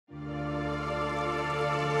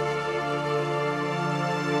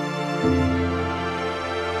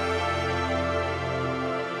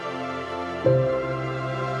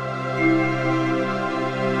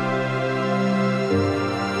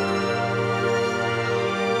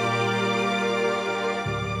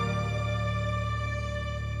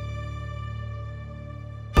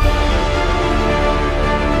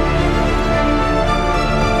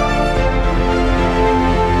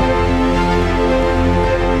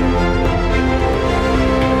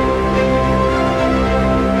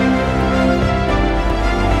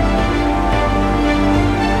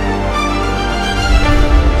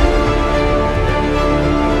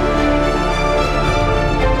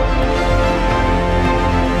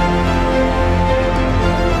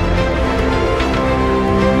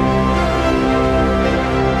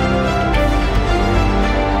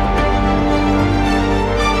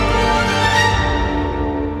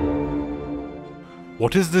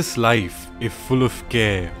What is this life if full of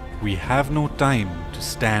care? We have no time to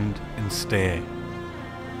stand and stare.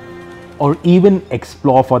 Or even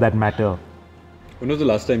explore for that matter. When was the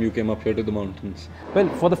last time you came up here to the mountains? Well,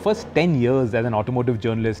 for the first 10 years as an automotive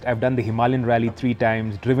journalist, I've done the Himalayan Rally 3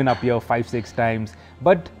 times, driven up here 5-6 times.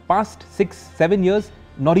 But past 6-7 years,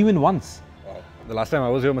 not even once. Wow. The last time I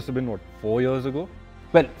was here must have been, what, 4 years ago?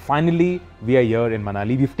 Well, finally, we are here in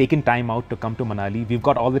Manali. We've taken time out to come to Manali. We've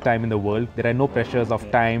got all the time in the world. There are no pressures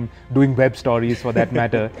of time, doing web stories for that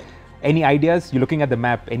matter. Any ideas? You're looking at the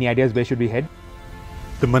map. Any ideas where should we head?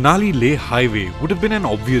 The Manali-Leh highway would have been an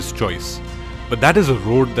obvious choice. But that is a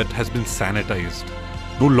road that has been sanitized.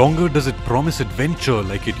 No longer does it promise adventure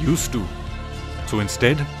like it used to. So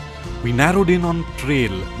instead, we narrowed in on a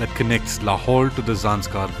trail that connects Lahaul to the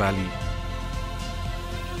Zanskar Valley.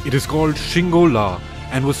 It is called Shingo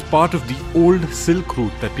and was part of the old Silk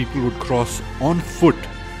Route that people would cross on foot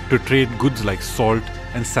to trade goods like salt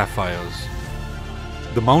and sapphires.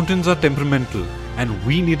 The mountains are temperamental and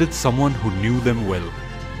we needed someone who knew them well.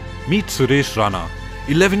 Meet Suresh Rana,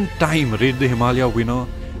 11-time Raid the Himalaya winner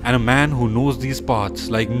and a man who knows these parts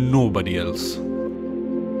like nobody else.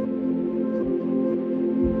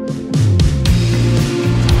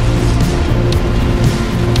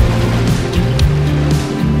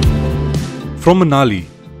 From Manali,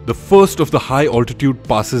 the first of the high altitude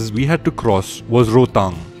passes we had to cross was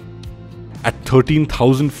Rohtang. At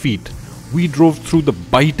 13,000 feet, we drove through the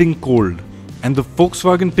biting cold and the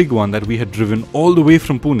Volkswagen Tiguan that we had driven all the way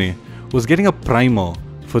from Pune was getting a primer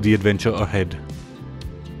for the adventure ahead.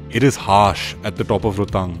 It is harsh at the top of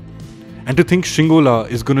Rohtang, and to think Shingo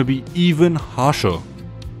is going to be even harsher.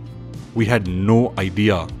 We had no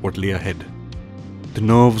idea what lay ahead. The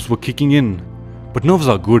nerves were kicking in, but nerves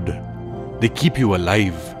are good. They keep you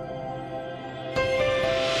alive.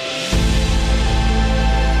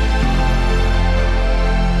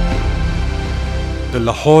 The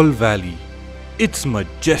Lahaul Valley. It's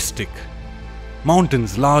majestic.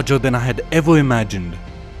 Mountains larger than I had ever imagined.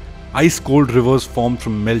 Ice-cold rivers formed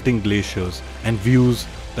from melting glaciers and views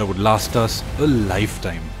that would last us a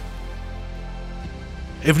lifetime.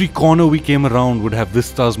 Every corner we came around would have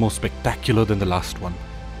vistas more spectacular than the last one.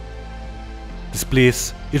 This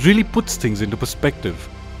place, it really puts things into perspective.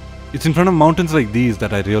 It's in front of mountains like these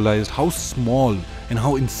that I realized how small and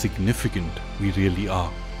how insignificant we really are.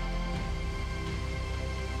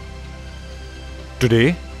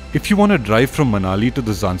 Today, if you want to drive from Manali to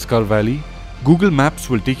the Zanskar Valley, Google Maps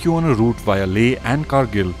will take you on a route via Leh and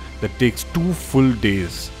Kargil that takes 2 full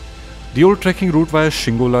days. The old trekking route via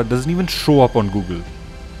Shingo doesn't even show up on Google.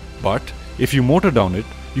 But if you motor down it,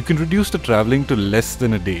 you can reduce the travelling to less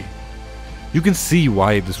than a day. You can see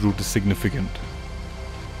why this route is significant.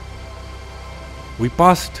 We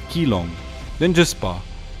passed Keelong, then Jispa,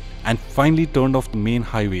 and finally turned off the main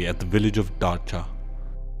highway at the village of Darcha.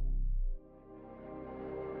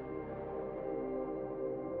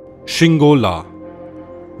 Shingo.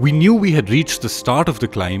 We knew we had reached the start of the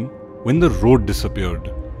climb when the road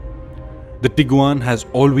disappeared. The Tiguan has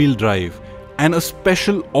all-wheel drive and a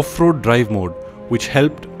special off-road drive mode which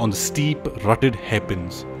helped on the steep, rutted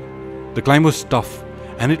hairpins. The climb was tough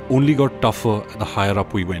and it only got tougher the higher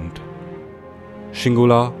up we went.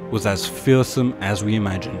 Shingo was as fearsome as we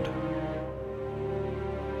imagined.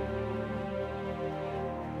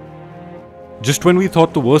 Just when we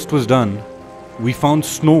thought the worst was done, we found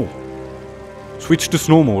snow. Switched to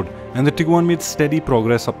snow mode and the Tiguan made steady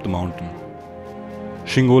progress up the mountain.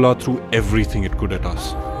 Shingo threw everything it could at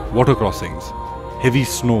us. Water crossings, heavy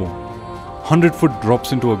snow, 100-foot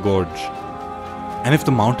drops into a gorge. And if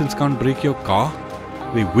the mountains can't break your car,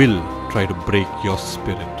 they will try to break your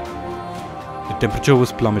spirit. The temperature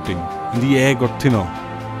was plummeting and the air got thinner,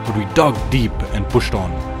 but we dug deep and pushed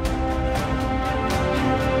on.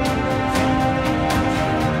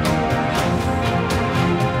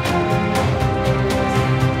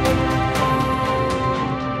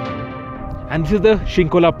 And this is the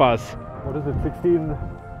Shinkola Pass. What is it?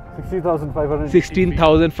 16,580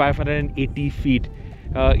 16,580 feet.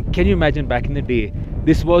 Can you imagine back in the day?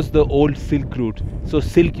 This was the old Silk route. So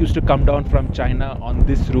silk used to come down from China on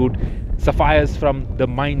this route. Sapphires from the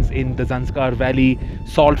mines in the Zanskar Valley,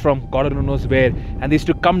 salt from God knows where, and they used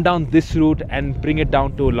to come down this route and bring it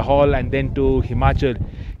down to Lahaul and then to Himachal.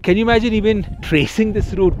 Can you imagine even tracing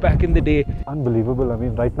this route back in the day? Unbelievable. I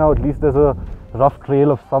mean, right now at least there's a rough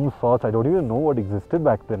trail of some sort. I don't even know what existed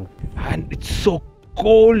back then. And it's so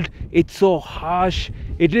cold, it's so harsh.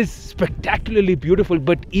 It is spectacularly beautiful,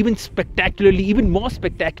 but even more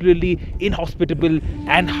spectacularly inhospitable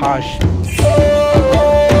and harsh.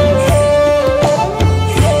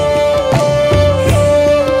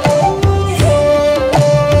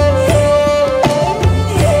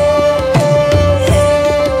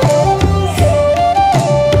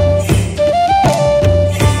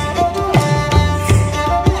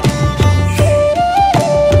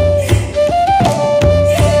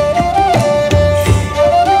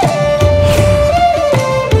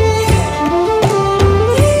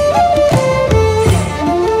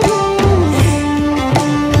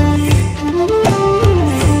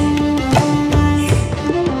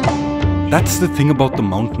 That's the thing about the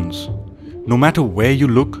mountains. No matter where you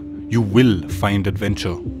look, you will find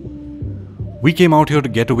adventure. We came out here to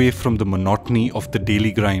get away from the monotony of the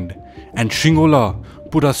daily grind, and Shingola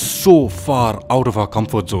put us so far out of our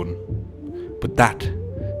comfort zone. But that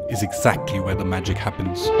is exactly where the magic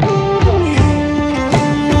happens.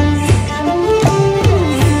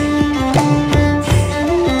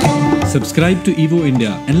 Subscribe to Evo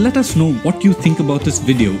India and let us know what you think about this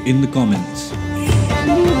video in the comments.